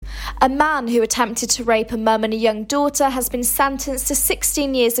A man who attempted to rape a mum and a young daughter has been sentenced to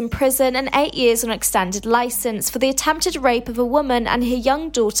 16 years in prison and 8 years on extended licence for the attempted rape of a woman and her young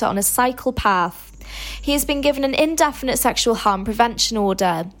daughter on a cycle path. He has been given an indefinite sexual harm prevention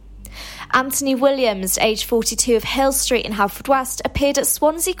order. Anthony Williams, aged 42 of Hill Street in Haverfordwest, appeared at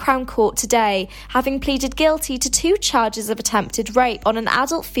Swansea Crown Court today, having pleaded guilty to 2 charges of attempted rape on an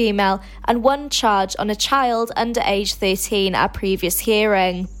adult female and 1 charge on a child under age 13 at a previous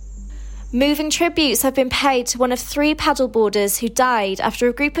hearing. Moving tributes have been paid to one of 3 paddleboarders who died after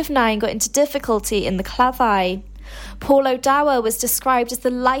a group of 9 got into difficulty in the Cleddau. Paul O'Dower was described as the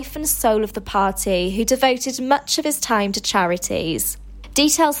life and soul of the party, who devoted much of his time to charities.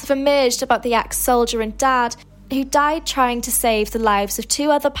 Details have emerged about the ex-soldier and dad who died trying to save the lives of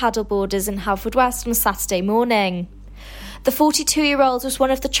 2 other paddleboarders in Haverfordwest on Saturday morning. The 42-year-old was one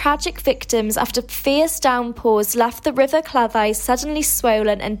of the tragic victims after fierce downpours left the River Cleddau suddenly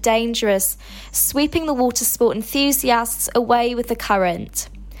swollen and dangerous, sweeping the water sport enthusiasts away with the current.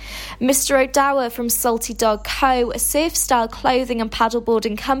 Mr O'Dower from Salty Dog Co., a surf-style clothing and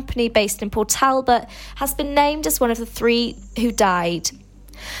paddleboarding company based in Port Talbot, has been named as one of the 3 who died.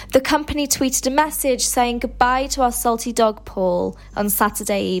 The company tweeted a message saying goodbye to our salty dog Paul on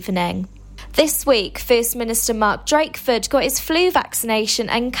Saturday evening. This week, First Minister Mark Drakeford got his flu vaccination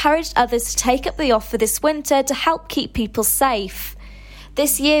and encouraged others to take up the offer this winter to help keep people safe.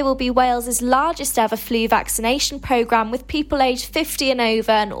 This year will be Wales's largest ever flu vaccination programme, with people aged 50 and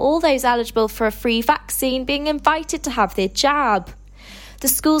over and all those eligible for a free vaccine being invited to have their jab. The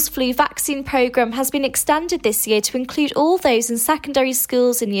school's flu vaccine programme has been extended this year to include all those in secondary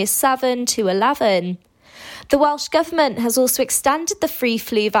schools in year 7 to 11. The Welsh Government has also extended the free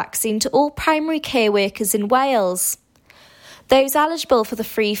flu vaccine to all primary care workers in Wales. Those eligible for the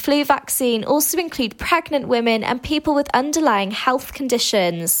free flu vaccine also include pregnant women and people with underlying health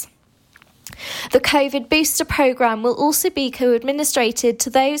conditions. The COVID booster programme will also be co-administrated to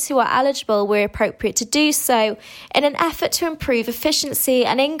those who are eligible where appropriate to do so, in an effort to improve efficiency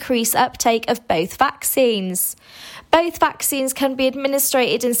and increase uptake of both vaccines. Both vaccines can be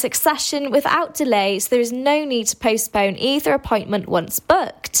administered in succession without delay, so there is no need to postpone either appointment once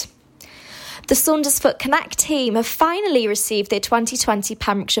booked. The Saundersfoot Connect team have finally received their 2020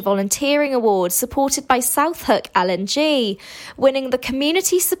 Pembrokeshire Volunteering Award, supported by Southhook L&G, winning the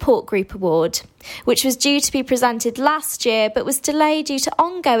Community Support Group Award, which was due to be presented last year but was delayed due to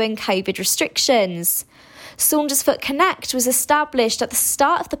ongoing COVID restrictions. Saundersfoot Connect was established at the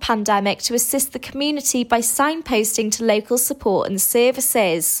start of the pandemic to assist the community by signposting to local support and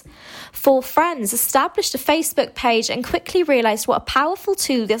services. 4 friends established a Facebook page and quickly realised what a powerful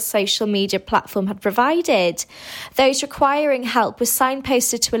tool this social media platform had provided. Those requiring help were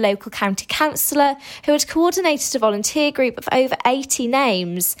signposted to a local county councillor who had coordinated a volunteer group of over 80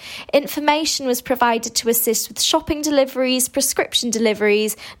 names. Information was provided to assist with shopping deliveries, prescription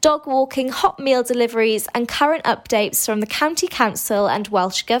deliveries, dog walking, hot meal deliveries and current updates from the County Council and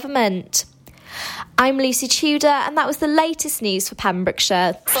Welsh Government. I'm Lucy Tudor, and that was the latest news for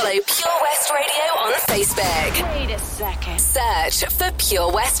Pembrokeshire. Follow Pure West Radio on Facebook. Wait a second. Search for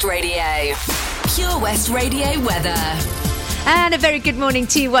Pure West Radio. Pure West Radio weather. And a very good morning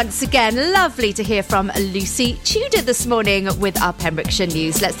to you once again. Lovely to hear from Lucy Tudor this morning with our Pembrokeshire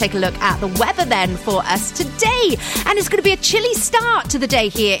news. Let's take a look at the weather then for us today. And it's going to be a chilly start to the day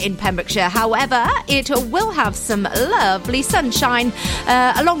here in Pembrokeshire. However, it will have some lovely sunshine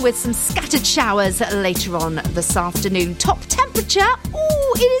along with some scattered showers later on this afternoon. Top temperature,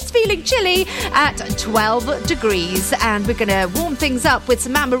 it is feeling chilly at 12 degrees. And we're going to warm things up with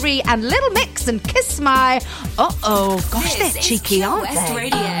some Anne-Marie and Little Mix and Kiss My... Gosh, they're cheeky, aren't West they?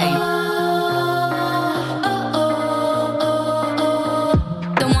 Radio.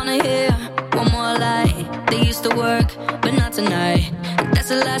 Don't wanna hear one more lie. They used to work, but not tonight. That's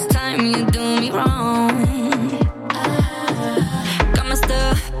the last time you do me wrong. Got my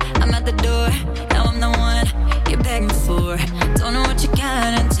stuff, I'm at the door. Now I'm the one you're begging for. Don't know what you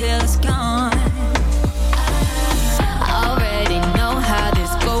got until it's gone. I already know how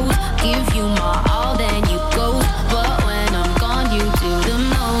this goes. Give you my all, then you go. But when I'm gone, you do the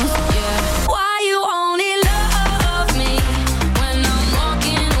most.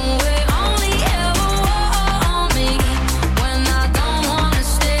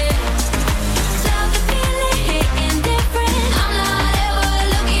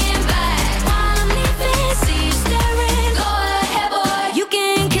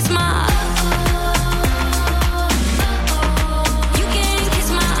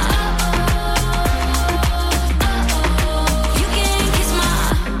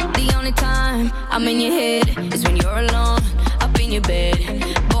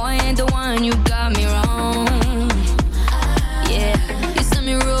 mind, you got me wrong. Yeah, you send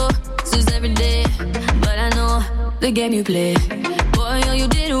me roses every day, but I know the game you play. Boy, all you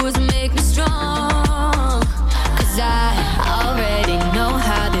did was make me strong. 'Cause I already know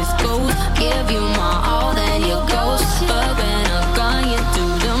how this goes. Give you my all, then you ghost. But when I'm gone, you do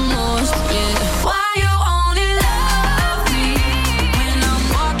the most, yeah. Why you only love me when I'm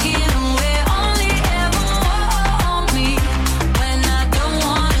walking away? Only ever want me when I don't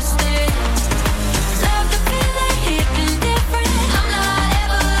wanna stay. Love the feeling, hitting different. I'm not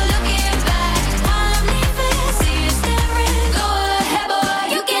ever looking back. While I'm leaving, see you staring. Go ahead, boy,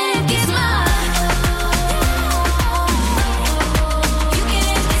 you can kiss my. You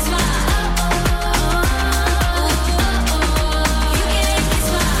can kiss my. You can kiss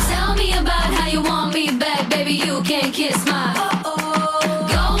my. Tell me about how you want me back, baby. You can kiss my.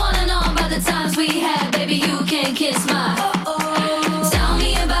 Go on and on about the times we had, baby. You can kiss my. Tell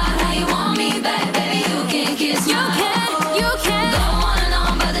me about how you want me back, baby. You can kiss my. You can. Go on and on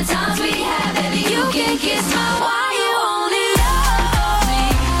about the times we had, baby. You can kiss my. Why you only love me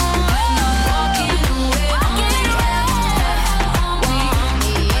when I'm walking away? Only ever want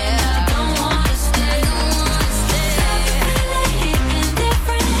me, yeah. I don't wanna stay. Feeling hitting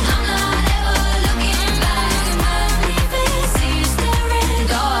different. I'm not ever looking back. When I'm leaving, see you staring.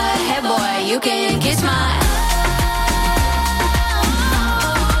 Go ahead, boy, you can kiss my.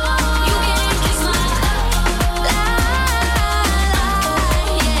 You can kiss my.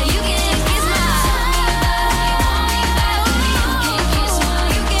 Yeah, you can kiss my. You can kiss my.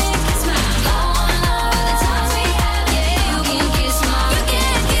 You can kiss my. Go on and on about the times we had. Yeah, you can kiss my. You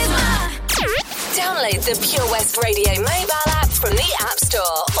can kiss my. Download the Pure West Radio mobile app from the App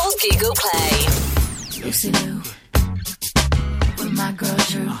Store or Google Play. Lucy Lou, with my girl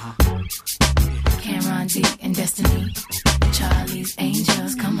Drew, Cameron D and Destiny, Charlie's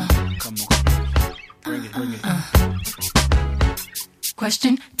Angels, come on. Bring it.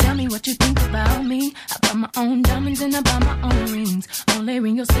 Question, tell me what you think about me. I buy my own diamonds and I buy my own rings. Only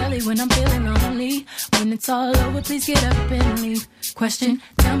ring your celly when I'm feeling lonely. When it's all over, please get up and leave. Question,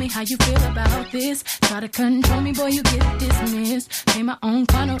 tell me how you feel about this. Try to control me, boy, you get dismissed. Pay my own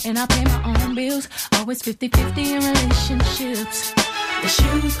condo and I pay my own bills. Always 50-50 in relationships. The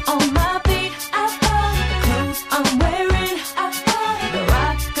shoes on my feet, I bought. The clothes I'm wearing, I bought. The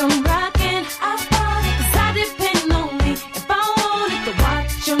rock I'm rocking, I bought. 'Cause I depend on me. If I wanted the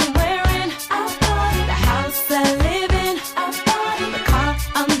watch I'm wearing, I bought. The house I live in, I bought. The car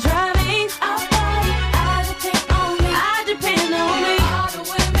I'm driving, I bought. I depend on me. I depend on me. All the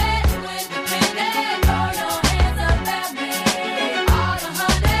women who independent, throw your hands up at me. All the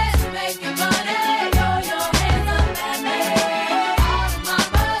honeys making money, throw your hands up at me. All the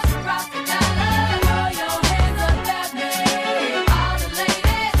mamas rock the dollar, throw your hands up at me. All the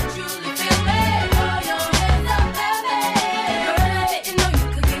ladies truly feel me, throw your hands up at me. Girl, I didn't know you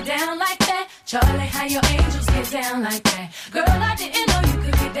could get down like that. Charlie, how your angels get down like that. Girl, I didn't know you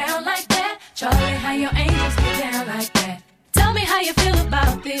could get down like that. Charlie, how your angels get down like that. Tell me how you feel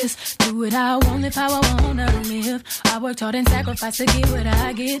about this. Do what I want, live how I wanna live. I worked hard and sacrificed to get what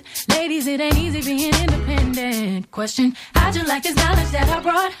I get. Ladies, it ain't easy being independent. Question, how'd you like this knowledge that I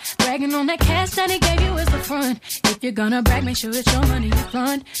brought? Bragging on that cash that he gave you is the front. If you're gonna brag, make sure it's your money you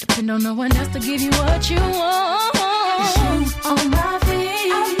fund. Depend on no one else to give you what you want. The shoes on my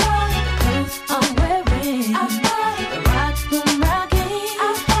feet, I bought. The clothes I'm wearing, I bought. The rock I'm rocking, I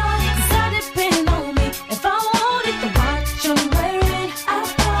bought. 'Cause I depend on me. If I wanted the watch I'm wearing, I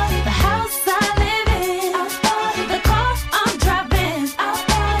bought. The house I live in, I bought. The car I'm driving, I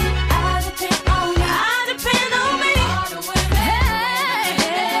bought. I depend on me. I depend on me. All the women,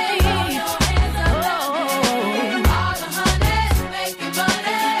 hey, throw your hands up at me. All the honeys making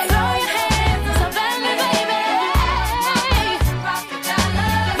money, throw your hands up at me, baby. Rock the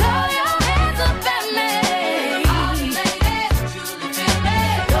dollar.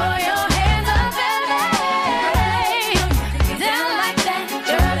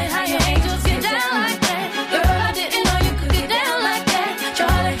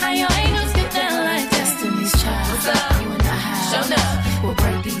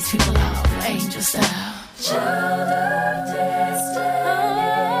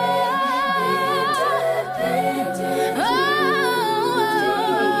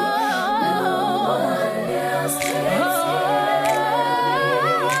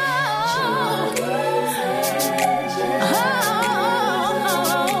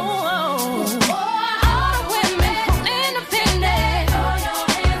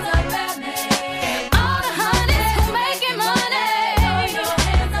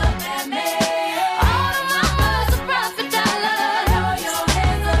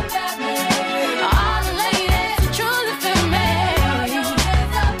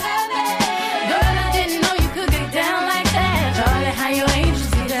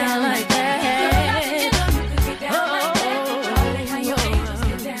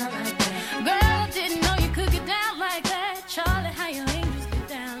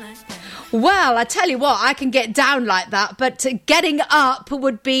 Well, I tell you what, I can get down like that, but getting up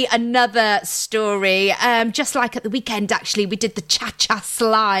would be another story. Just like at the weekend, actually, we did the cha-cha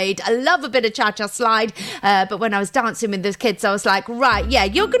slide. I love a bit of cha-cha slide, but when I was dancing with the kids, I was like, right, yeah,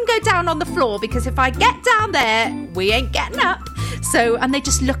 you're going to go down on the floor, because if I get down there, we ain't getting up. So, and they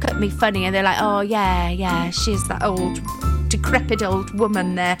just look at me funny, and they're like, oh, yeah, she's that old, decrepit old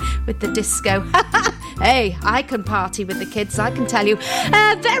woman there with the disco. Hey, I can party with the kids, I can tell you.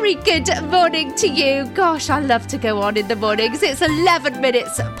 Very good morning to you. Gosh, I love to go on in the mornings. It's 11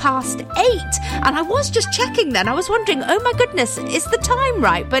 minutes past 8. And I was just checking then. I was wondering, oh my goodness, is the time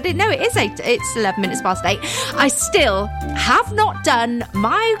right? But no, it is 8. It's 11 minutes past 8. I still have not done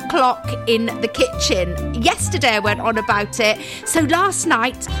my clock in the kitchen. Yesterday I went on about it. So last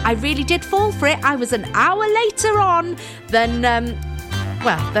night I really did fall for it. I was an hour later on than I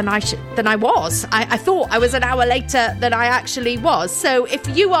was. I thought I was an hour later than I actually was. So if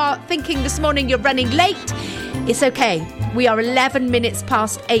you are thinking this morning you're running late, it's okay. We are 11 minutes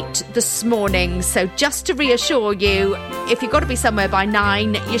past 8 this morning. So just to reassure you, if you've got to be somewhere by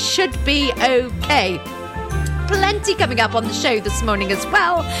 9, you should be okay. Plenty coming up on the show this morning as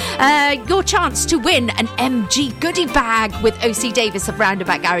well. Your chance to win an MG goodie bag with OC Davis of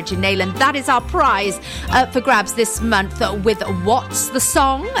Roundabout Garage in Neyland. That is our prize for grabs this month with What's the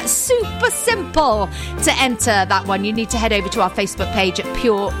Song? Super simple to enter that one. You need to head over to our Facebook page at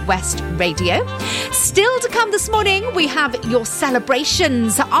Pure West Radio. Still to come this morning, we have your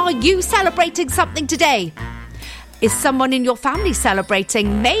celebrations. Are you celebrating something today? Is someone in your family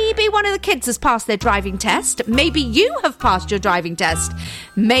celebrating? Maybe one of the kids has passed their driving test. Maybe you have passed your driving test.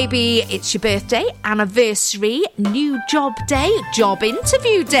 Maybe it's your birthday, anniversary, new job day, job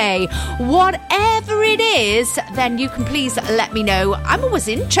interview day. Whatever it is, then you can please let me know. I'm always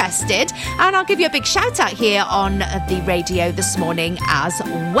interested, and I'll give you a big shout out here on the radio this morning as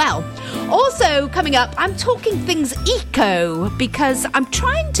well. Also coming up, I'm talking things eco, because I'm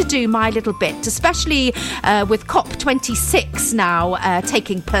trying to do my little bit, especially with COP26 now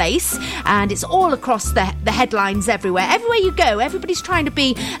taking place, and it's all across the headlines everywhere. Everywhere you go, everybody's trying to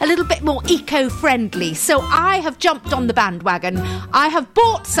be a little bit more eco-friendly. So I have jumped on the bandwagon. I have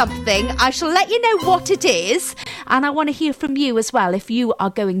bought something. I shall let you know what it is, and I want to hear from you as well if you are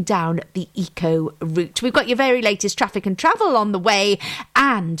going down the eco route. We've got your very latest traffic and travel on the way,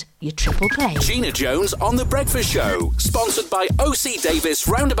 and your triple play. Gina Jones on The Breakfast Show, sponsored by OC Davis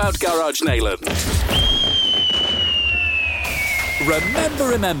Roundabout Garage Neyland.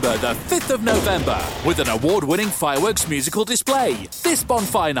 Remember the 5th of November with an award-winning fireworks musical display. This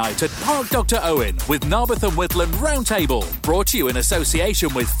bonfire night at Park Dr. Owen with Narberth and Whitland Roundtable, brought to you in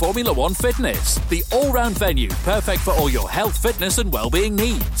association with Formula One Fitness, the all-round venue perfect for all your health, fitness and well-being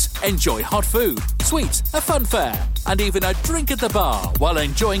needs. Enjoy hot food, sweets, a fun fair, and even a drink at the bar while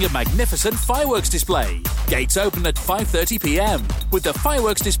enjoying a magnificent fireworks display. Gates open at 5:30pm with the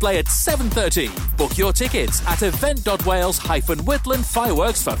fireworks display at 7:30. Book your tickets at event.wales-Whitland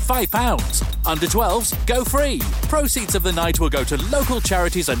Fireworks for £5. Under 12s, go free. Proceeds of the night will go to local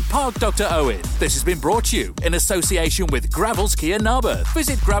charities and Park Dr. Owen. This has been brought to you in association with Gravels Kia Narberth.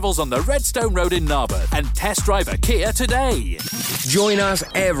 Visit Gravels on the Redstone Road in Narberth and test drive a Kia today. Join us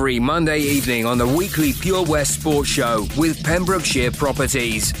every Monday evening on the weekly Pure West Sports Show with Pembrokeshire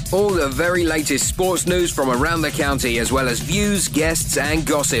Properties. All the very latest sports news from around the county, as well as views, guests and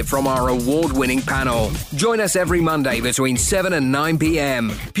gossip from our award-winning panel. Join us every Monday between 7 and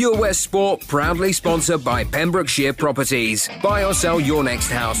 9pm. Pure West Sport, proudly sponsored by Pembrokeshire Properties. Buy or sell your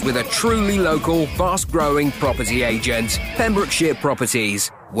next house with a truly local, fast-growing property agent. Pembrokeshire Properties.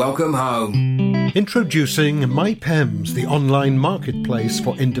 Welcome home. Introducing MyPems, the online marketplace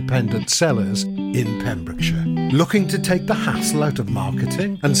for independent sellers in Pembrokeshire. Looking to take the hassle out of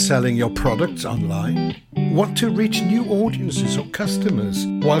marketing and selling your products online? Want to reach new audiences or customers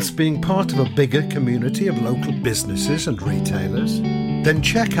whilst being part of a bigger community of local businesses and retailers? Then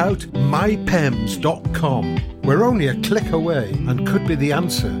check out mypems.com. We're only a click away and could be the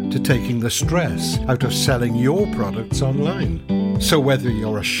answer to taking the stress out of selling your products online. So whether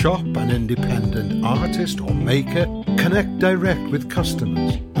you're a shop, an independent artist or maker, connect direct with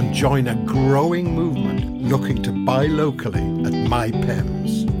customers and join a growing movement looking to buy locally at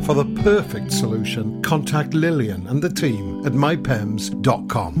MyPems. For the perfect solution, contact Lillian and the team at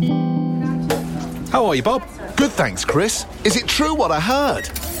mypems.com. How are you, Bob? Good, thanks, Chris. Is it true what I heard?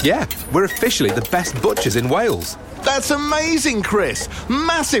 Yeah, we're officially the best butchers in Wales. That's amazing, Chris.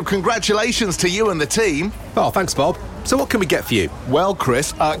 Massive congratulations to you and the team. Oh, thanks, Bob. So what can we get for you? Well,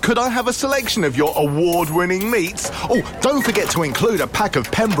 Chris, could I have a selection of your award-winning meats? Oh, don't forget to include a pack of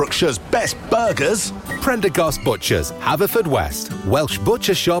Pembrokeshire's best burgers. Prendergast Butchers, Haverfordwest, Welsh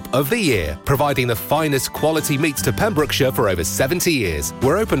Butcher Shop of the Year, providing the finest quality meats to Pembrokeshire for over 70 years.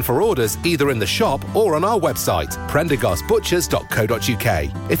 We're open for orders either in the shop or on our website,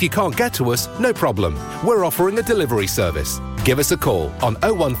 prendergastbutchers.co.uk. If you can't get to us, no problem. We're offering a delivery service. Give us a call on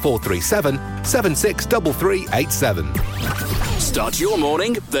 01437 763387. Start your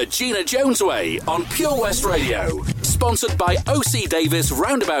morning the Gina Jones way on Pure West Radio. Sponsored by OC Davis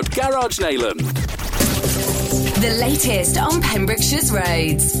Roundabout Garage Neyland. The latest on Pembrokeshire's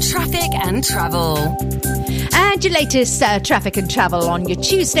roads, traffic and travel. And your latest traffic and travel on your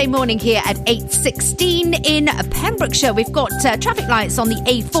Tuesday morning here at 8:16 in Pembrokeshire. We've got traffic lights on the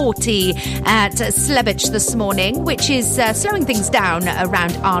A40 at Slebich this morning, which is slowing things down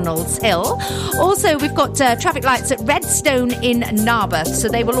around Arnold's Hill. Also, we've got traffic lights at Redstone in Narberth, so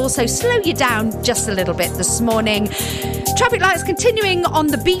they will also slow you down just a little bit this morning. Traffic lights continuing on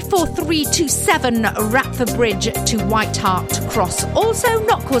the B4327 Ratford Bridge to White Hart Cross, also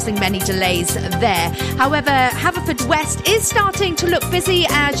not causing many delays there. However, Haverfordwest is starting to look busy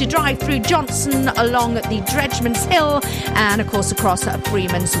as you drive through Johnson along the Dredgeman's Hill and, of course, across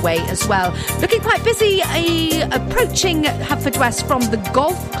Freeman's Way as well. Looking quite busy approaching Haverfordwest from the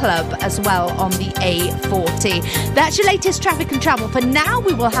Golf Club as well on the A40. That's your latest traffic and travel. For now,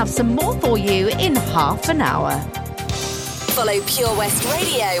 we will have some more for you in half an hour. Follow Pure West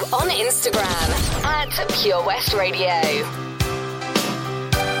Radio on Instagram at Pure West Radio.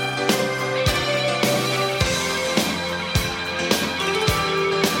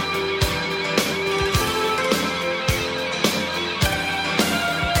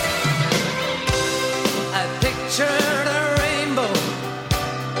 Pictured a rainbow.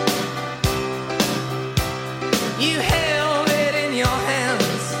 You held it in your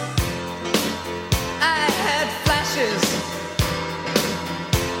hands. I had flashes,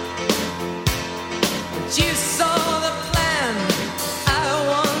 but you saw the plan. I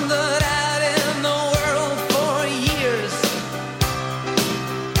wandered out in the world for years,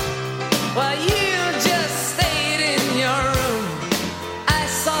 while you just stayed in your room. I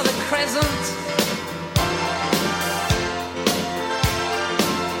saw the crescent.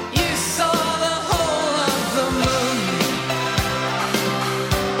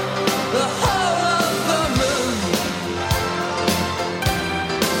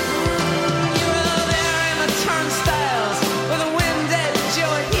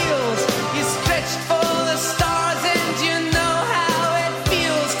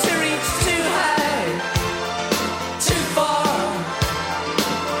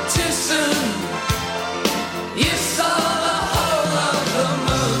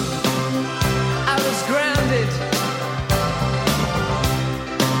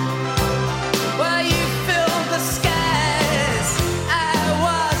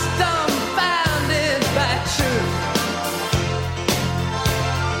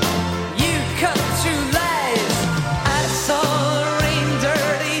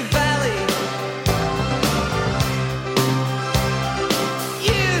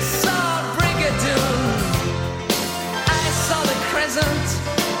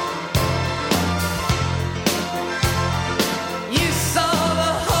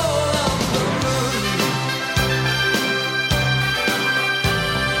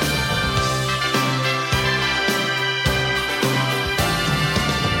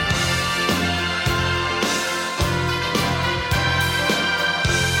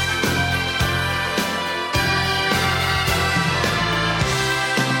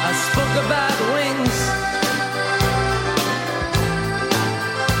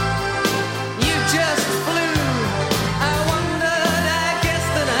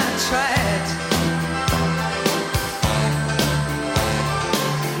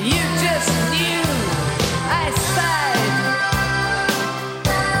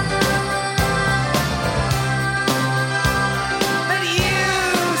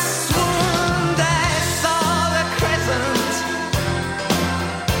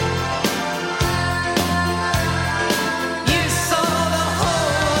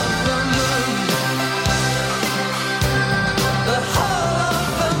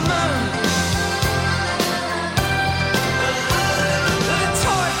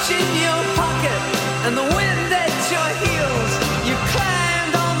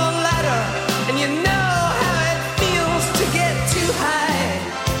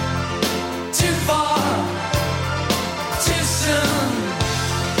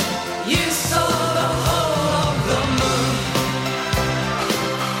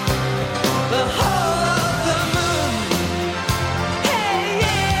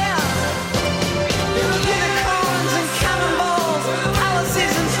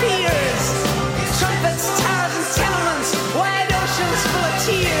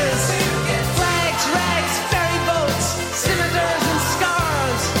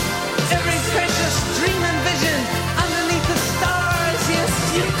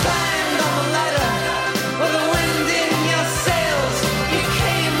 You climbed on the ladder with the wind in your sails. You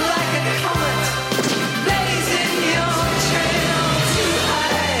came like a comet, blazing your trail. Too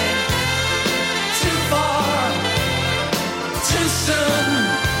high, too far, too soon.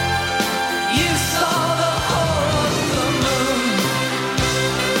 You saw the whole of the moon.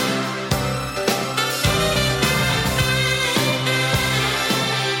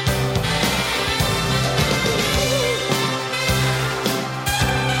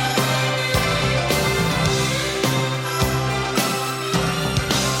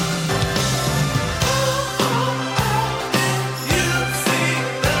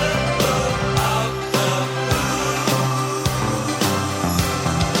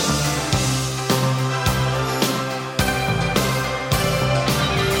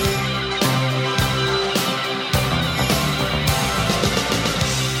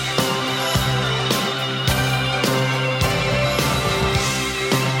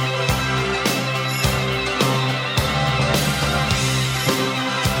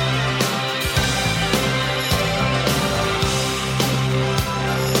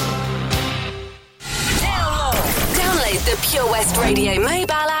 Download the Pure West Radio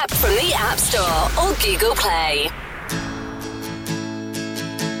mobile app from the App Store or Google Play.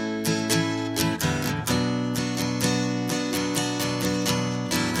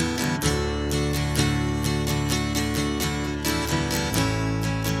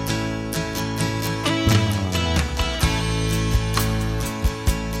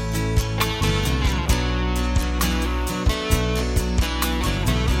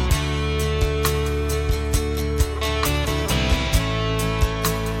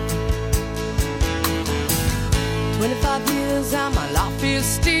 And my life is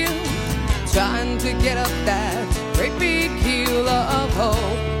still trying to get up that great big hill of hope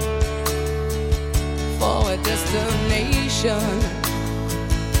for a destination.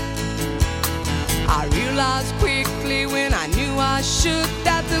 I realized quickly when I knew I should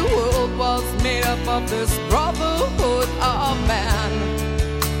that the world was made up of this brotherhood of man,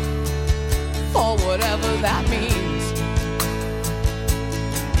 for whatever that means.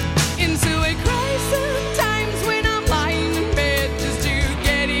 Into a crisis times when I'm lying in bed just to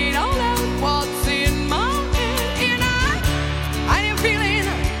get it all out what's in my head. And I am feeling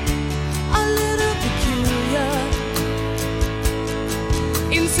a little peculiar.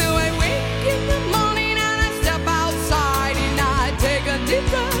 And so I wake in the morning and I step outside and I take a deep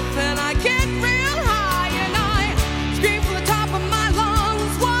breath and I get real high and I scream from the top of my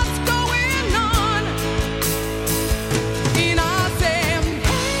lungs, what's going on?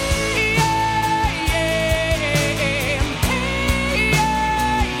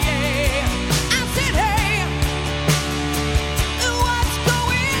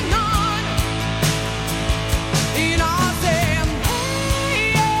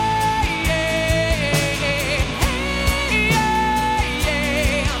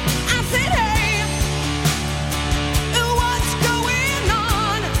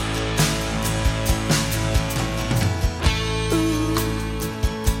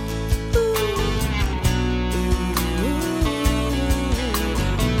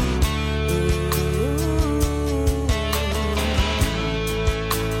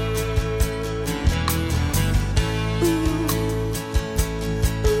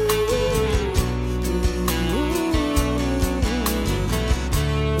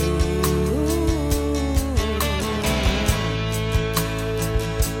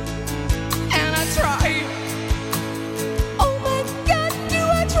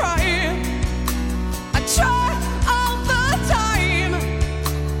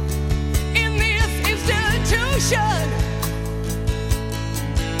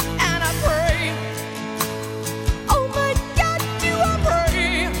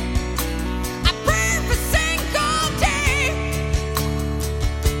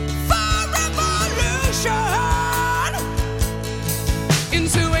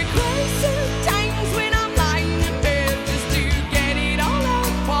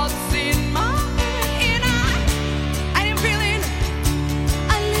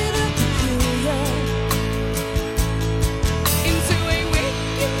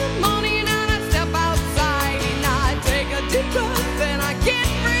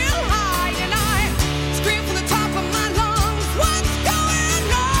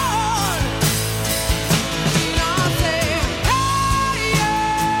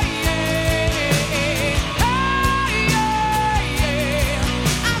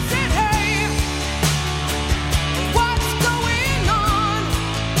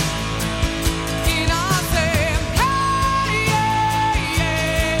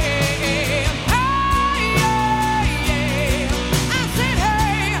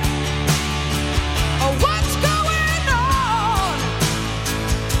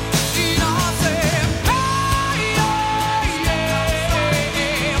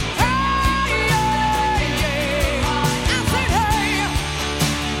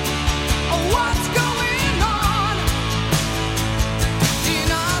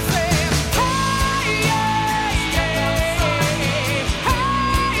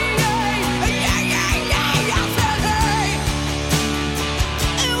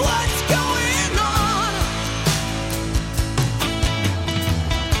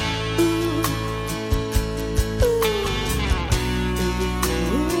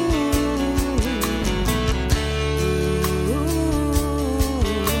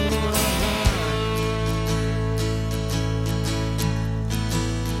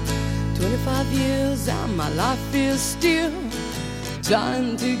 time my life feels still,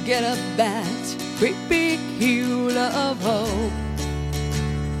 trying to get up that great big hill of hope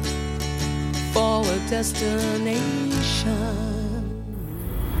for a destination.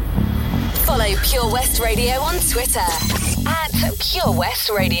 Follow Pure West Radio on Twitter at Pure West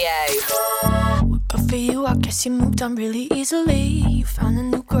Radio. But for you, I guess you moved on really easily. You found a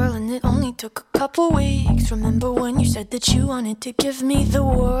new girl and it only took a couple weeks. Remember when you said that you wanted to give me the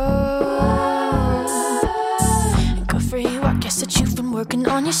world? And good for you, I guess that you've been working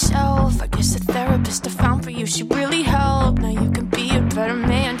on yourself. I guess the therapist I found for you should really help. Now you can be a better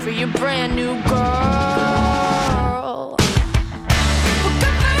man for your brand new girl.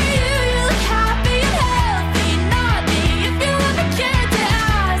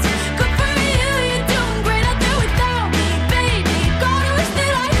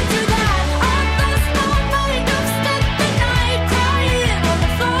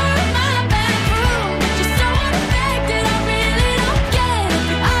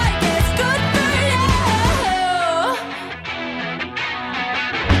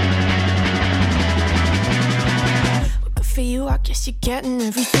 I guess you're getting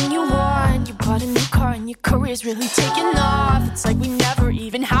everything you want. You bought a new car and your career's really taking off. It's like we never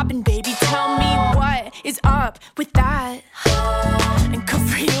even happened, baby. Tell me what is up with that. And good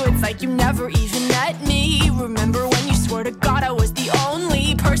for you, it's like you never even met me. Remember when you swore to God I was the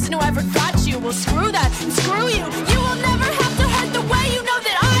only person who ever got you? Well, screw that and screw you. You will never have to hurt the way you know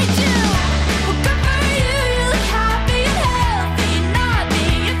that I do. Well, good for you, you look happy and healthy. Not me,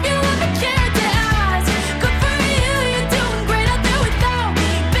 if you ever cared to ask. Good for you, you're doing great out there without me,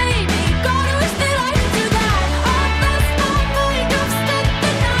 baby. Gotta wish that I could do that. I lost my mind, I've spent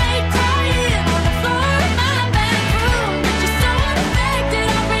the night crying on the floor of my bedroom. But you're so unaffected, I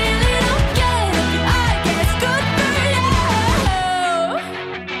really don't get it. I guess good for you.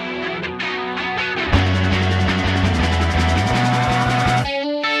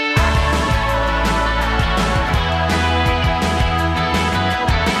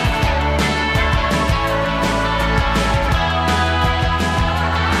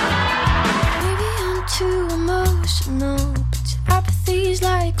 Maybe I'm too emotional, but your apathy's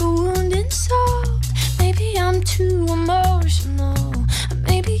like a wound insult. Maybe I'm too emotional, or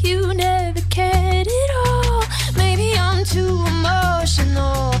maybe you never cared at all. Maybe I'm too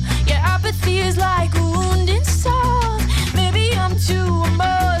emotional, your apathy is like a wound insult. Maybe I'm too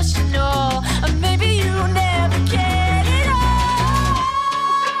emotional, or maybe you never cared at all.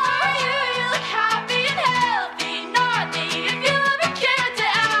 You look happy and healthy, not me, if you ever cared to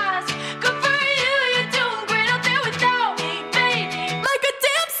ask. Good for you, you're doing great out there without me, baby. Like a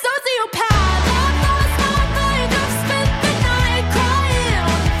damn sociopath, I've lost my mind, I've spent the night crying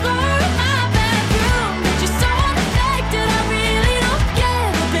on the floor of my bedroom. But you're so unaffected, I really don't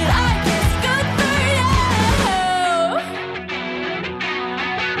get it, but I guess good for you.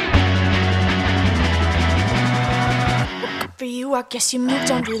 Good for you, I guess you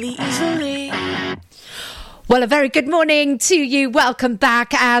moved on really easily. Well, a very good morning to you. Welcome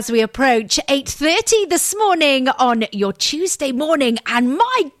back as we approach 8:30 this morning on your Tuesday morning. And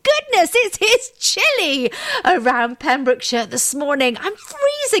my goodness, it is chilly around Pembrokeshire this morning. I'm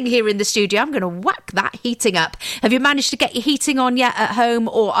freezing here in the studio. I'm going to whack that heating up. Have you managed to get your heating on yet at home,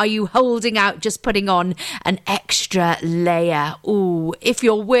 or are you holding out, just putting on an extra layer? Ooh, if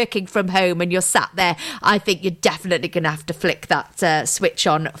you're working from home and you're sat there, I think you're definitely going to have to flick that switch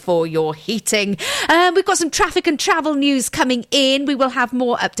on for your heating. We've got some traffic and travel news coming in. We will have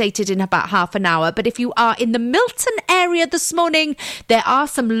more updated in about half an hour. But if you are in the Milton area this morning, there are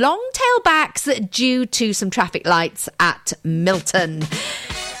some long tailbacks due to some traffic lights at Milton.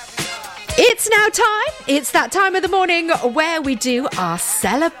 It's now time. It's that time of the morning where we do our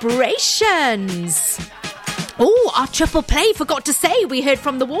celebrations. Oh, our triple play, forgot to say, we heard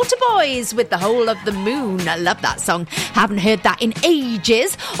from the Waterboys with The Whole of the Moon. I love that song. Haven't heard that in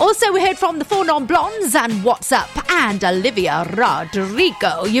ages. Also, we heard from the Four Non Blondes and What's Up and Olivia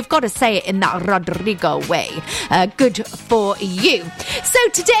Rodrigo. You've got to say it in that Rodrigo way. Good for you. So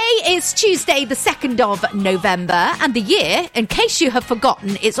today is Tuesday, the 2nd of November, and the year, in case you have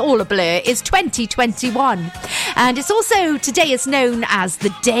forgotten, it's all a blur, is 2021. And it's also, today is known as the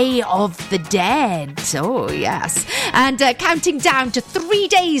Day of the Dead. Oh, yes. And counting down to 3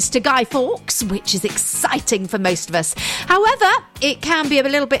 days to Guy Fawkes, which is exciting for most of us. However, it can be a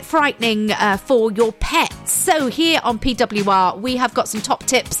little bit frightening for your pets. So here on PWR, we have got some top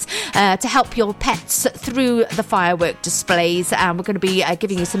tips to help your pets through the firework displays. And we're going to be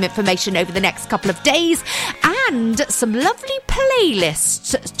giving you some information over the next couple of days and some lovely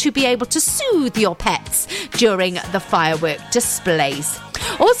playlists to be able to soothe your pets during the firework displays.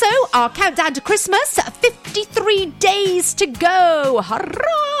 Also, our countdown to Christmas, 53 days to go.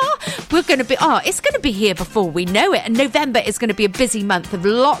 Hurrah! We're going to be, it's going to be here before we know it. And November is going to be a busy month of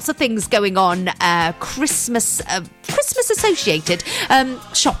lots of things going on, Christmas associated,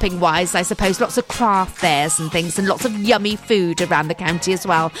 shopping wise, I suppose. Lots of craft fairs and things, and lots of yummy food around the county as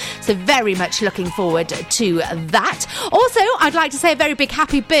well. So very much looking forward to that. Also, I'd like to say a very big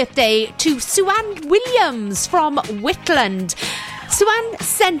happy birthday to Sue-Ann Williams from Whitland. Sue-Ann,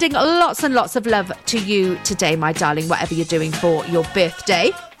 sending lots and lots of love to you today, my darling, whatever you're doing for your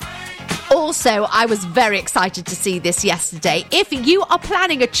birthday. Also, I was very excited to see this yesterday. If you are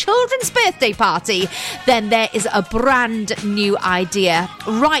planning a children's birthday party, then there is a brand new idea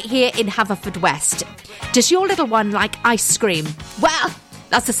right here in Haverfordwest. Does your little one like ice cream? Well,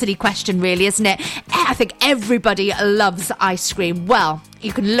 that's a silly question, really, isn't it? I think everybody loves ice cream. Well,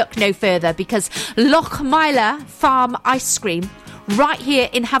 you can look no further, because Lochmeyler Farm Ice Cream, right here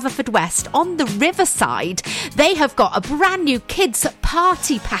in Haverfordwest on the riverside, they have got a brand new kids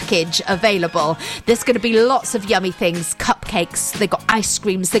party package available. There's going to be lots of yummy things, cupcakes, they've got ice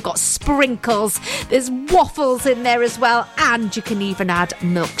creams, they've got sprinkles, there's waffles in there as well, and you can even add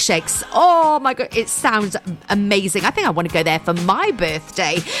milkshakes. Oh my god, it sounds amazing. I think I want to go there for my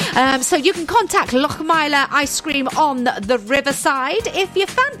birthday. So you can contact Lochmeyler Ice Cream on the riverside if you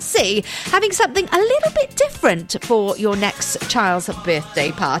fancy having something a little bit different for your next child's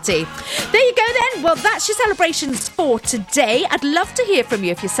birthday party. There you go then. Well, that's your celebrations for today. I'd love to hear from you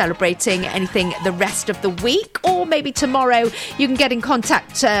if you're celebrating anything the rest of the week, or maybe tomorrow. You can get in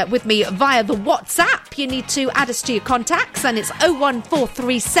contact with me via the WhatsApp. You need to add us to your contacts, and it's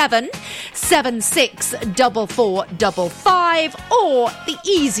 01437 764455, or the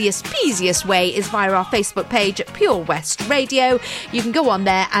easiest way is via our Facebook page, Pure West Radio. You can go on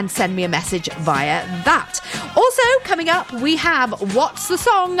there and send me a message via that. Also, coming up, we have What's the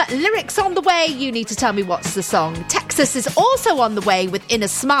Song? Lyrics on the way. You need to tell me what's the song. Texas is also on the way with In a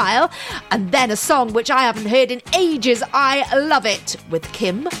Smile, and then a song which I haven't heard in ages. I love it, with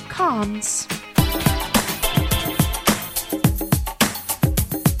Kim Carnes. Yeah.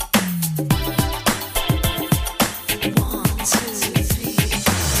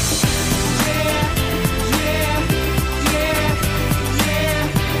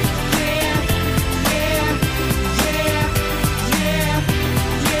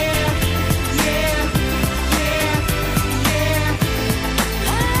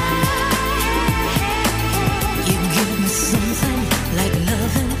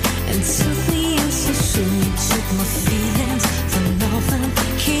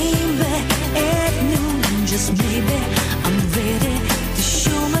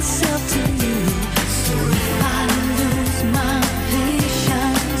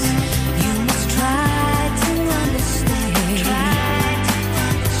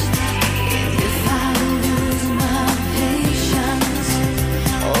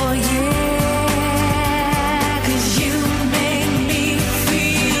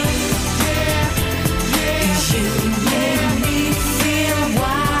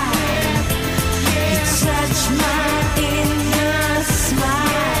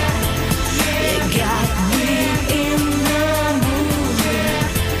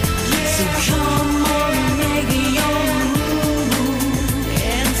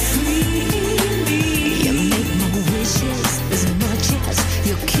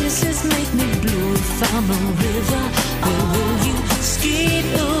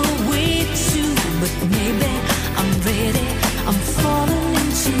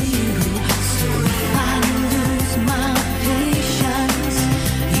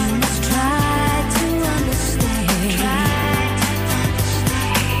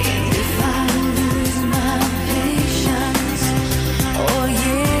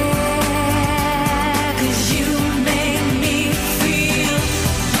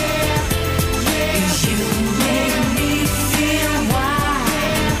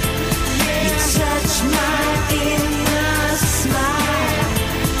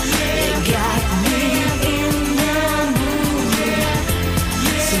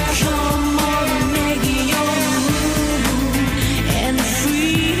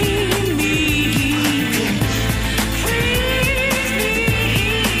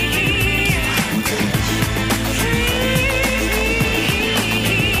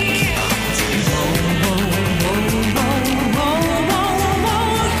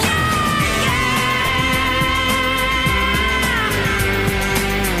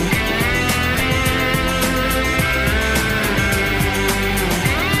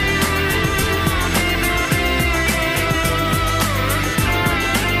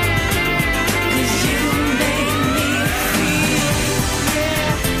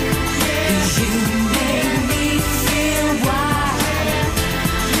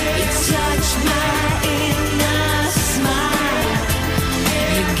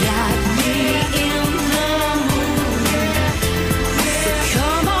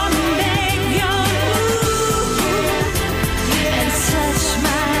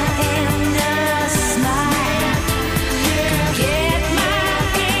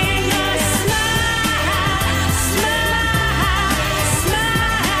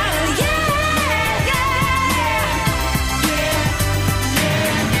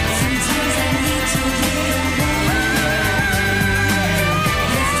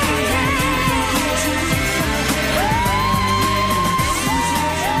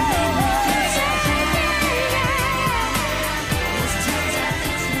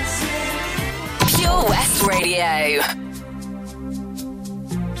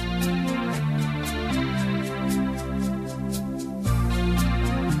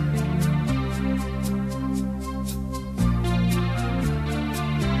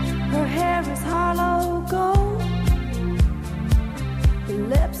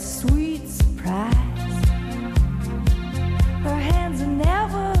 lips, sweet surprise. Her hands are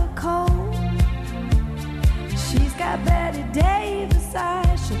never cold. She's got Betty Davis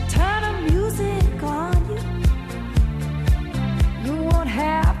eyes. She'll turn her music on you. You won't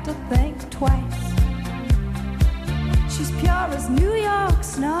have to think twice. She's pure as New York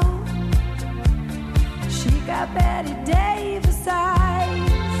snow. She got Betty Davis eyes.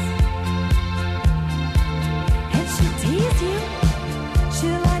 And she'll tease you,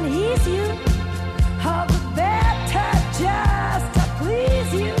 she'll unease you, all the better just to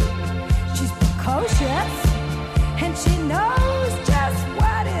please you. She's precocious, and she knows just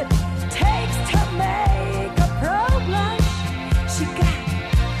what it takes to make a pro blush. She got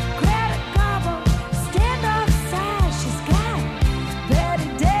Greta Garbo, stand off side. She's got Betty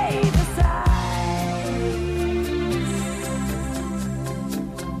Davis eyes.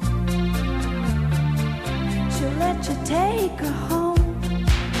 She'll let you take her home.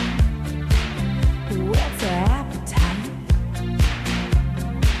 What's her appetite?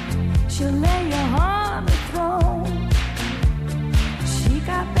 She'll lay you on the throne. She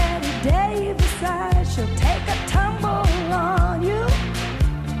got Betty Davis eyes. She'll take a tumble on you,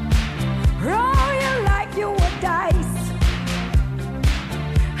 roll you like you were dice,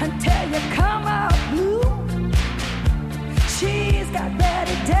 until you come out blue. She's got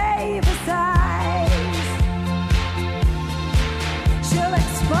Betty Davis eyes. She'll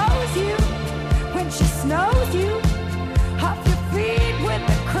expose you when she snows you, off your feet with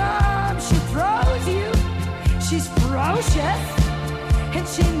the crumbs she throws you. She's ferocious, and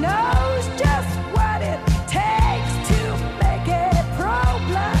she knows just what it takes to make a pro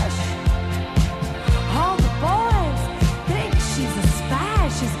blush. All the boys think she's a spy.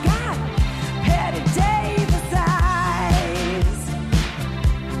 She's got Betty Davis eyes.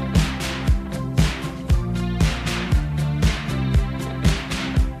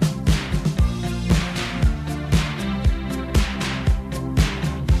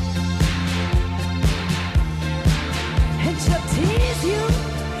 And she'll tease you,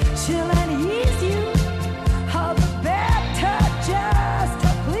 she'll unease you, all the better just to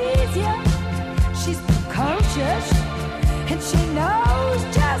please you. She's precocious, and she knows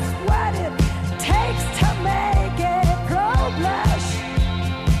just what it takes to make a pro blush.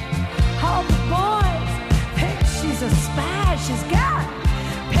 All the boys think she's a spy. She's got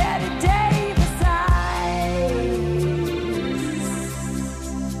Betty Davis eyes.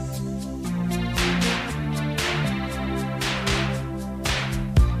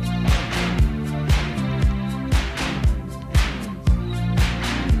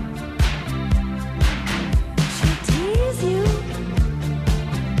 She'll tease you,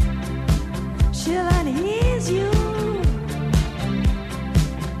 she'll unease you,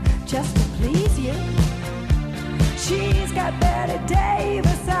 just to please you. She's got Betty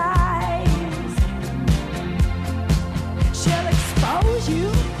Davis eyes. She'll expose you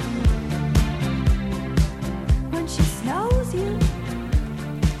when she snows you.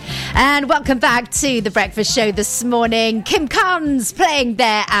 And welcome back to The Breakfast Show this morning. Kim Carnes playing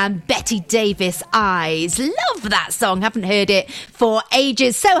there and Betty Davis Eyes. Love that song. Haven't heard it for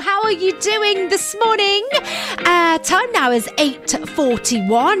ages. So how are you doing this morning? Time now is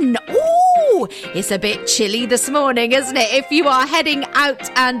 8:41. Ooh, it's a bit chilly this morning, isn't it? If you are heading out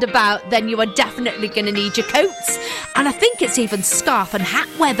and about, then you are definitely going to need your coats. And I think it's even scarf and hat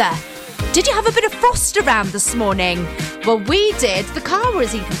weather. Did you have a bit of frost around this morning? Well, we did. The car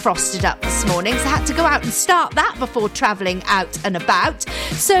was even frosted up this morning, so I had to go out and start that before travelling out and about.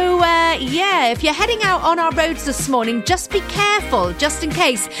 So, if you're heading out on our roads this morning, just be careful, just in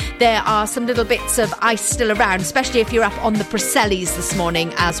case there are some little bits of ice still around, especially if you're up on the Presellis this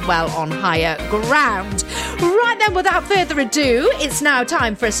morning as well on higher ground. Right then, without further ado, it's now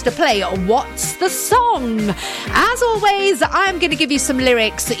time for us to play What's the Song? As always, I'm going to give you some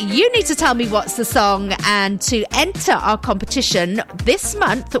lyrics. You need to tell me what's the song, and to enter our competition this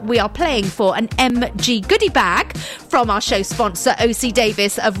month, we are playing for an MG goodie bag from our show sponsor OC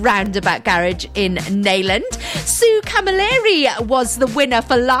Davis of Roundabout Garage in Neyland. Sue Camilleri was the winner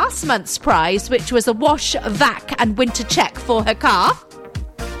for last month's prize, which was a wash, vac and winter check for her car.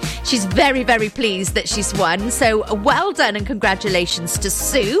 She's very, very pleased that she's won. So well done and congratulations to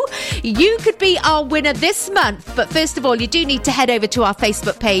Sue. You could be our winner this month. But first of all, you do need to head over to our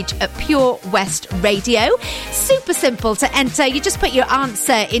Facebook page at Pure West Radio. Super simple to enter. You just put your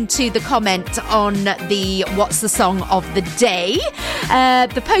answer into the comment on the What's the Song of the Day.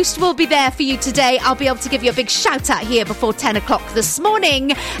 The post will be there for you today. I'll be able to give you a big shout out here before 10 o'clock this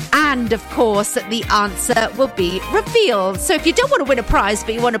morning. And of course, the answer will be revealed. So if you don't want to win a prize,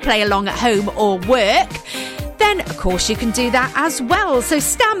 but you want to play along at home or work, then of course you can do that as well. So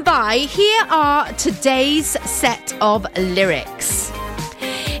stand by. Here are today's set of lyrics.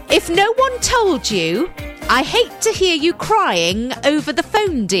 If no one told you, I hate to hear you crying over the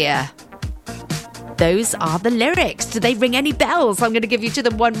phone, dear. Those are the lyrics. Do they ring any bells? I'm going to give you to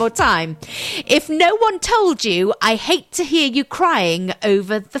them one more time. If no one told you, I hate to hear you crying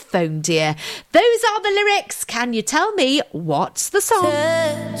over the phone, dear. Those are the lyrics. Can you tell me what's the song?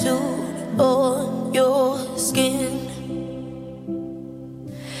 Tattooed on your skin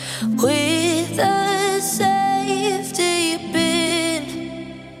with a safety pin.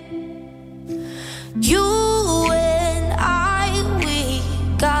 You and I, we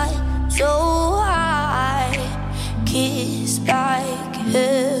got so high, kissed like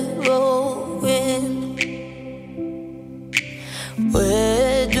heroin.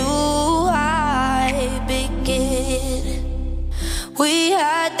 Where do I begin? We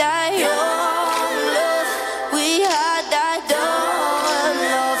had that young love, we had that dumb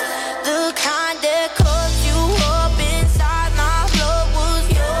love, the kind that cut you up inside my blood was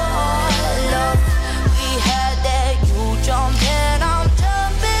your love. We had that you jump and I'm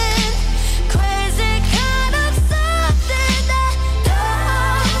jumping, crazy kind of something, that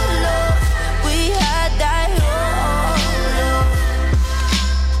dumb love. We had that young love,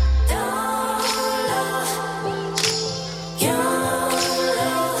 dumb love, young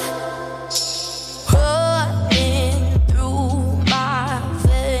love, running through my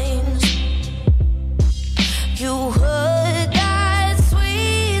veins. You heard that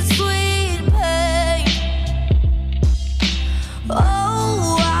sweet, sweet pain.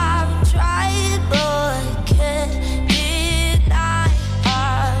 Oh, I've tried but can't deny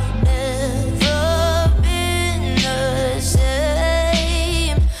I've never been the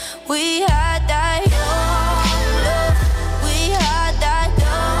same. We had that young love, we had that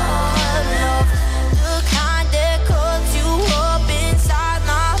dumb love, the kind that cuts you up inside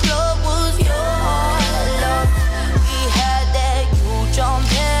my blood was your love. We had that you jump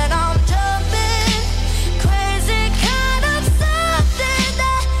and I'm jumping, crazy kind of something,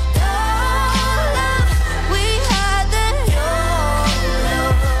 that dumb love. We had that young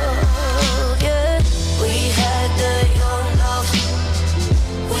love, yeah. We had the young love,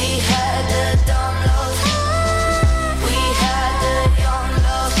 we had the dumb love, we had the young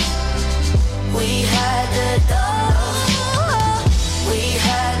love, we had the dumb love, we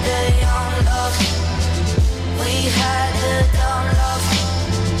had the young love, we had the dumb love.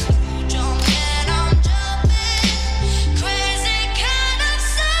 You jump and I'm jumping, crazy kind of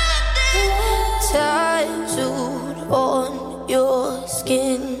something. Tattooed on your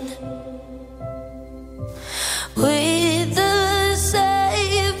skin with the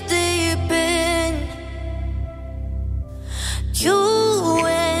safety pin. You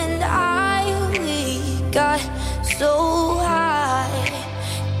and I, we got so high,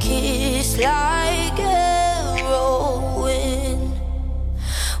 kissed like heroin.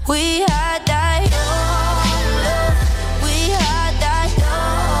 We had that young love, we had that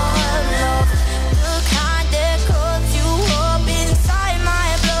dumb love, the kind that cuts you up inside my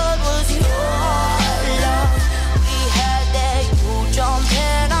blood was your love. We had that you jump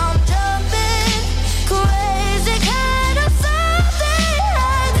and I'm jumping, crazy kind of something,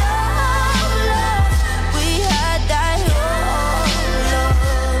 that dumb love. We had that young love,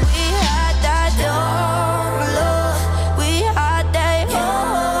 we had that dumb love, we had that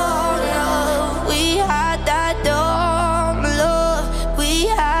young love, we had that dumb love, we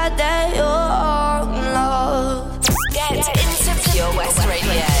had that young love. Get into Pure West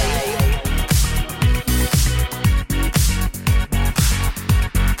Radio.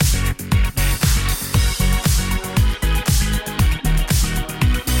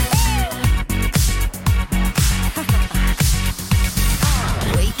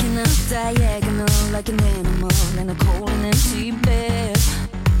 Waking up diagonal like an animal in a cold and empty bed.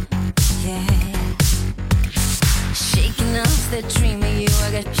 Yeah. Shaking off that dream of you,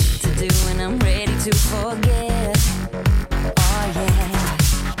 I got shit to do and I'm ready to forget. Oh yeah.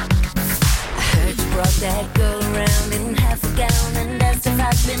 I heard you brought that girl around in half a gown and asked if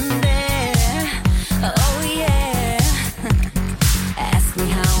I've been there. Oh yeah. Ask me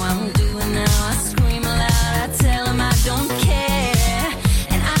how I'm doing now, I scream aloud, I tell him I don't care,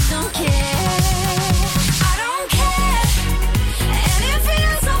 and I don't care, I don't care, and it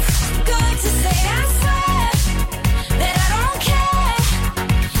feels so good to say I swear that I don't care,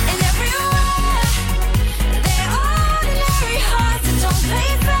 and everywhere that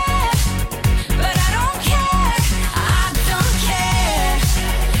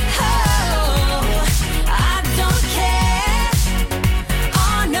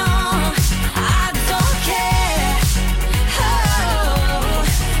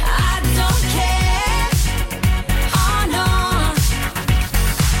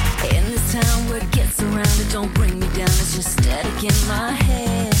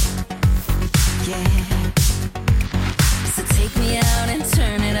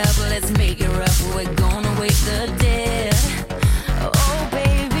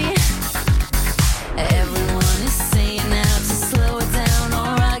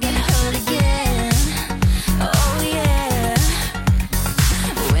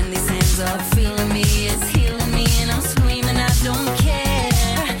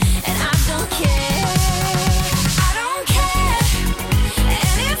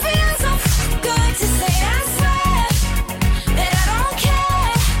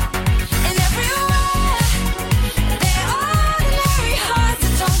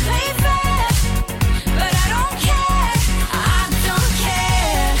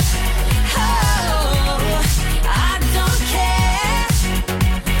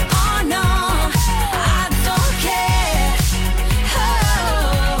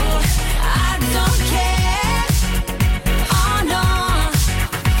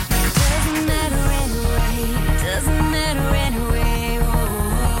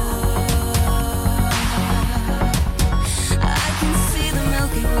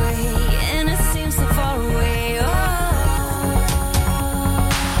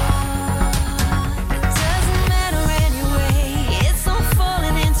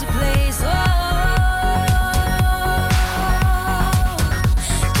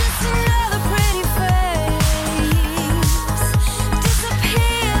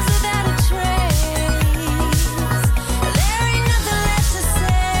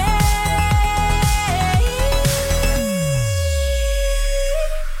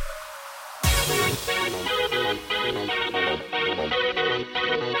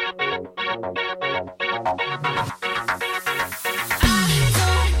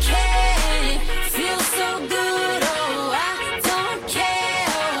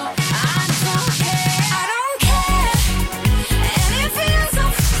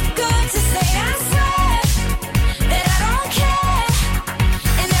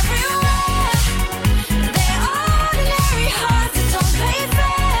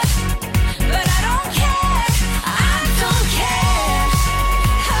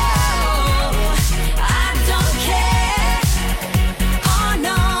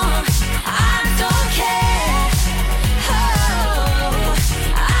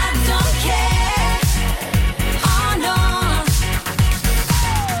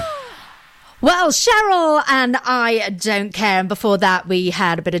Well, Cheryl and I Don't Care. And before that, we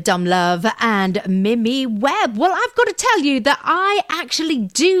had a bit of Dumb Love and Mimi Webb. Well, I've got to tell you that I actually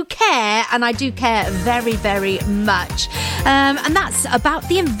do care, and I do care very, very much. And that's about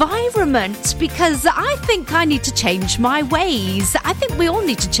the environment, because I think I need to change my ways. I think we all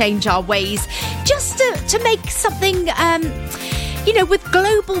need to change our ways just to make something... with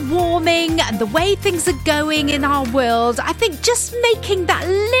global warming and the way things are going in our world, I think just making that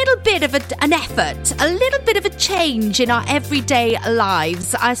little bit of an effort, a little bit of a change in our everyday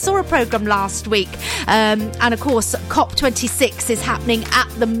lives. I saw a programme last week, and of course COP26 is happening at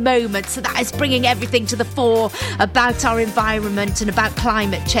the moment, so that is bringing everything to the fore about our environment and about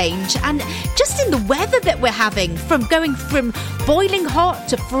climate change. And just in the weather that we're having, from going from boiling hot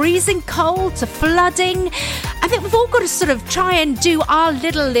to freezing cold to flooding, I think we've all got to sort of try and do our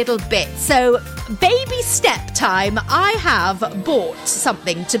little bit. So baby step time. I have bought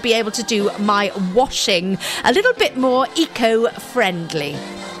something to be able to do my washing a little bit more eco-friendly.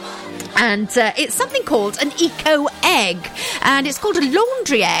 And it's something called an eco egg, and it's called a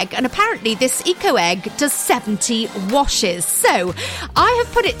laundry egg, and apparently this eco egg does 70 washes. So I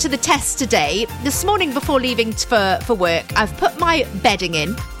have put it to the test today. This morning before leaving for work, I've put my bedding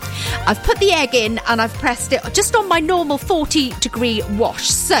in, I've put the egg in, and I've pressed it just on my normal 40-degree wash.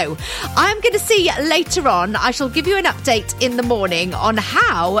 So I'm going to see later on, I shall give you an update in the morning on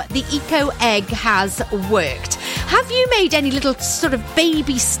how the eco egg has worked. Have you made any little sort of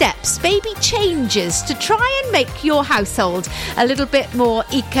baby steps, baby changes to try and make your household a little bit more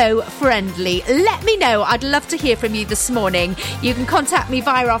eco-friendly? Let me know. I'd love to hear from you this morning. You can contact me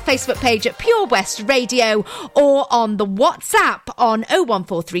via our Facebook page at Pure West Radio, or on the WhatsApp on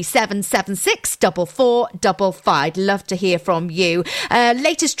 01437 76 4455. Love to hear from you.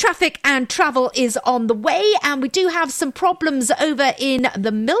 Latest traffic and travel is on the way, and we do have some problems over in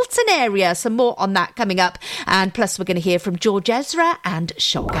the Milton area. Some more on that coming up, and plus we're going to hear from George Ezra and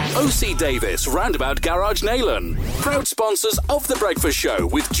Shotgun. OC Davis Roundabout Garage Neyland, proud sponsors of The Breakfast Show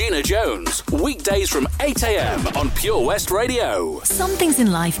with Gina Jones, weekdays from 8 a.m. on Pure West Radio. Some things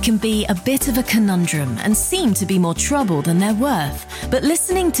in life can be a bit of a conundrum and seem to be more trouble than they're worth, but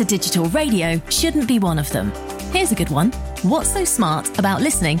listening to digital radio shouldn't be one of them. Here's a good one. What's so smart about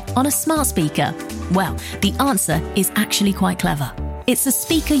listening on a smart speaker? Well, the answer is actually quite clever. It's a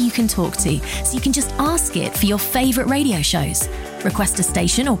speaker you can talk to, so you can just ask it for your favourite radio shows. Request a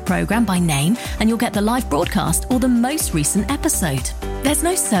station or programme by name, and you'll get the live broadcast or the most recent episode. There's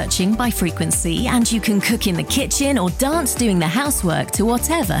no searching by frequency, and you can cook in the kitchen or dance doing the housework to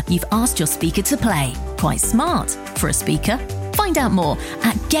whatever you've asked your speaker to play. Quite smart for a speaker. Find out more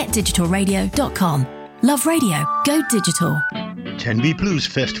at getdigitalradio.com. Love radio. Go digital. Tenby Blues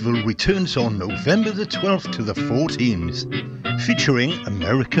Festival returns on November the 12th to the 14th, featuring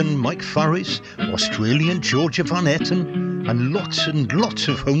American Mike Farris, Australian Georgia Van Etten, and lots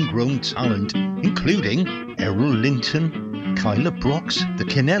of homegrown talent, including Errol Linton, Kyla Brox, the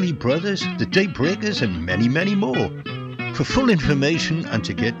Kennelly Brothers, the Daybreakers, and many, many more. For full information and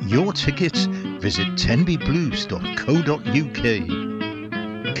to get your tickets, visit tenbyblues.co.uk.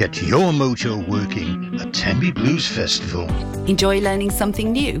 Get your mojo working at Tenby Blues Festival. Enjoy learning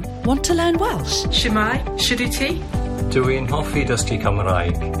something new? Want to learn Welsh? Shemai, Shuduti? Dwi'n hoffi dysgu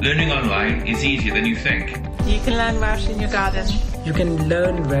Cymraeg. Learning online is easier than you think. You can learn Welsh in your garden. You can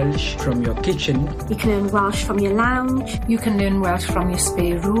learn Welsh from your kitchen. You can learn Welsh from your lounge. You can learn Welsh from your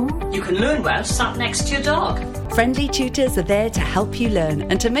spare room. You can learn Welsh sat next to your dog. Friendly tutors are there to help you learn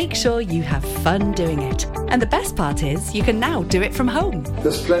and to make sure you have fun doing it. And the best part is, you can now do it from home.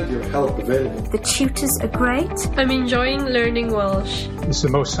 There's plenty of help available. The tutors are great. I'm enjoying learning Welsh. It's the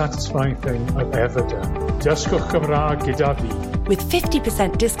most satisfying thing I've ever done. Dysgwch Cymraeg gyda fi. With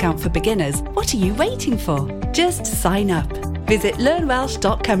 50% discount for beginners, what are you waiting for? Just sign up. Visit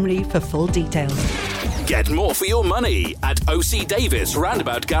learnwelsh.cymru for full details. Get more for your money at OC Davis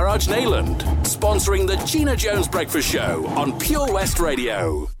Roundabout Garage Neyland, sponsoring the Gina Jones Breakfast Show on Pure West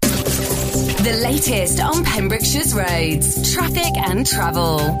Radio. The latest on Pembrokeshire's roads, traffic and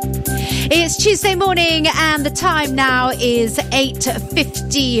travel. It's Tuesday morning, and the time now is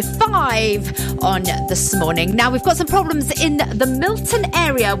 8:55 on this morning. Now, we've got some problems in the Milton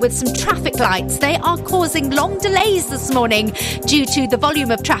area with some traffic lights. They are causing long delays this morning due to the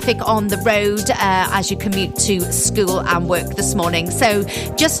volume of traffic on the road as you commute to school and work this morning. So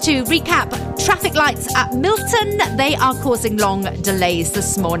just to recap, traffic lights at Milton, they are causing long delays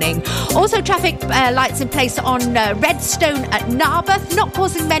this morning. Also, traffic lights in place on Redstone at Narberth, not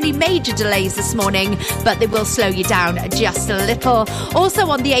causing many major delays this morning, but they will slow you down just a little. Also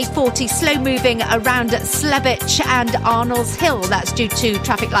on the A40, slow moving around Slevich and Arnold's Hill. That's due to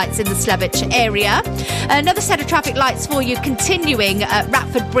traffic lights in the Slevich area. Another set of traffic lights for you continuing at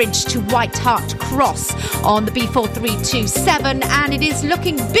Ratford Bridge to White Hart Cross on the B4327, and it is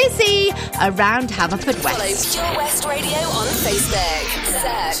looking busy around Haverfordwest. Follow Pure West Radio on Facebook.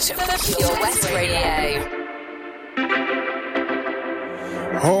 Search for Pure West Radio.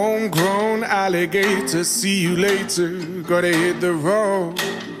 Homegrown alligator, see you later. Gotta hit the road,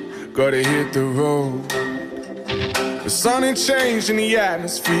 gotta hit the road. The sun ain't changing the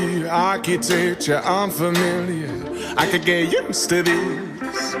atmosphere, architecture unfamiliar. I could get used to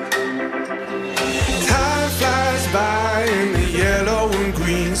this. Time flies by in the yellow and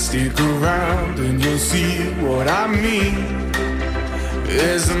green. Stick around and you'll see what I mean.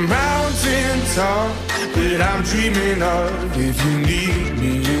 There's a mountain top that I'm dreaming of. If you need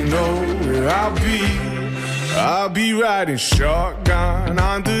me, you know where I'll be. I'll be riding shotgun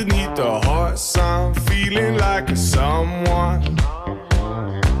underneath the hot sun, feeling like a someone.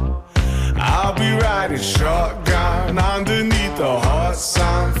 I'll be riding shotgun underneath the hot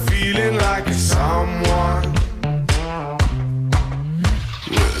sun, feeling like a someone.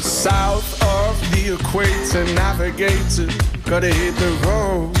 We're south of the equator, navigator. Gotta hit the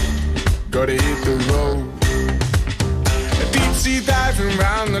road, gotta hit the road. Deep sea diving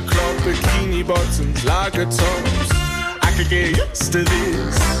round the clock, bikini bottoms, lager tops. I could get used to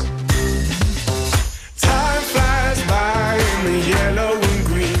this. Time flies by in the yellow and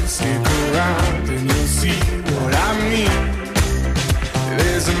green. Stick around and you'll see what I mean.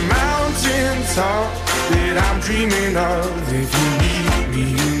 There's a mountain top that I'm dreaming of. If you need me,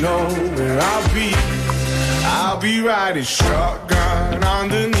 you know where I'll be. I'll be riding shotgun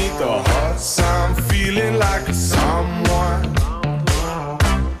underneath the hot sun, feeling like a someone.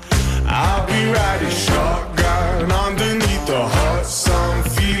 I'll be riding shotgun underneath the hot sun,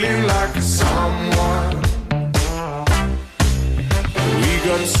 feeling like a someone. We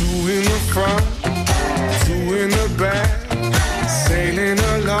got two in the front, two in the back, sailing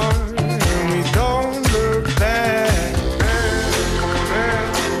along, and we don't look back.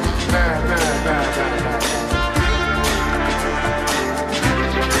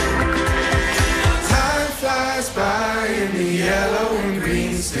 By in the yellow and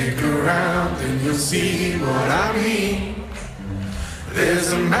green, stick around and you'll see what I mean.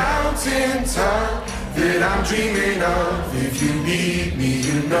 There's a mountain top that I'm dreaming of. If you need me,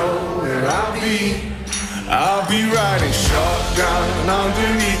 you know where I'll be. I'll be riding shotgun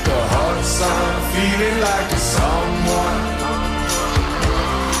underneath the hot sun, feeling like a someone.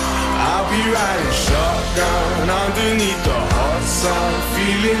 I'll be riding shotgun underneath the hot sun,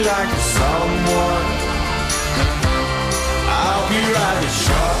 feeling like a someone. I'll be riding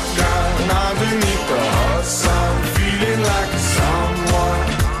shotgun underneath the hot sun, feeling like a someone.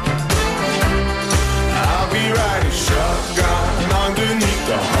 I'll be riding shotgun underneath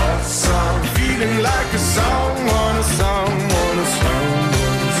the hot sun, feeling like a someone, a someone, a someone, a someone.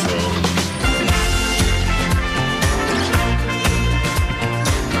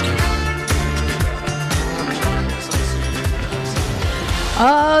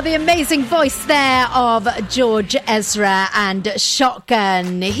 Oh, the amazing voice there of George Ezra and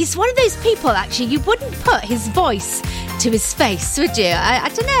Shotgun. He's one of those people, actually, you wouldn't put his voice to his face, would you? I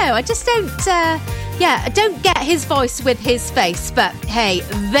don't know. I just don't... I don't get his voice with his face, but hey,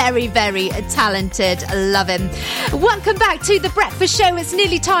 very, very talented. Love him. Welcome back to The Breakfast Show. It's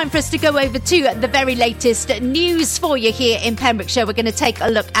nearly time for us to go over to the very latest news for you here in Pembrokeshire. We're going to take a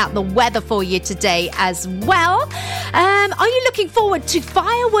look at the weather for you today as well. Are you looking forward to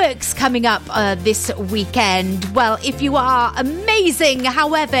fireworks coming up this weekend? Well, if you are, amazing.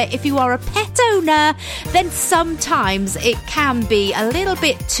 However, if you are a pet owner, then sometimes it can be a little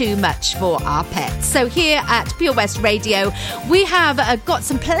bit too much for our pets. So here at Pure West Radio, we have got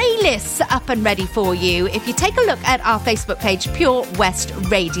some playlists up and ready for you. If you take a look at our Facebook page, Pure West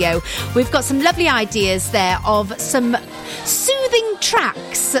Radio, we've got some lovely ideas there of some soothing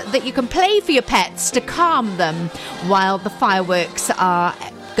tracks that you can play for your pets to calm them while the fireworks are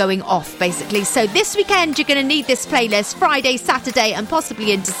going off, basically. So this weekend you're going to need this playlist, Friday, Saturday and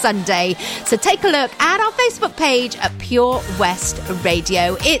possibly into Sunday. So take a look at our Facebook page at Pure West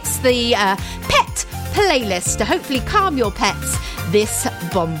Radio. It's the pet playlist to hopefully calm your pets this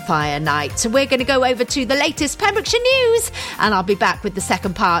bonfire night. So we're going to go over to the latest Pembrokeshire news, and I'll be back with the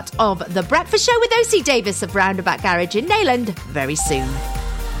second part of The Breakfast Show with OC Davis of Roundabout Garage in Neyland very soon.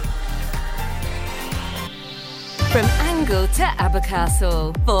 From Dingle to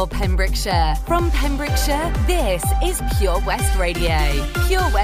Abercastle. For Pembrokeshire. From Pembrokeshire, this is Pure West Radio. Pure West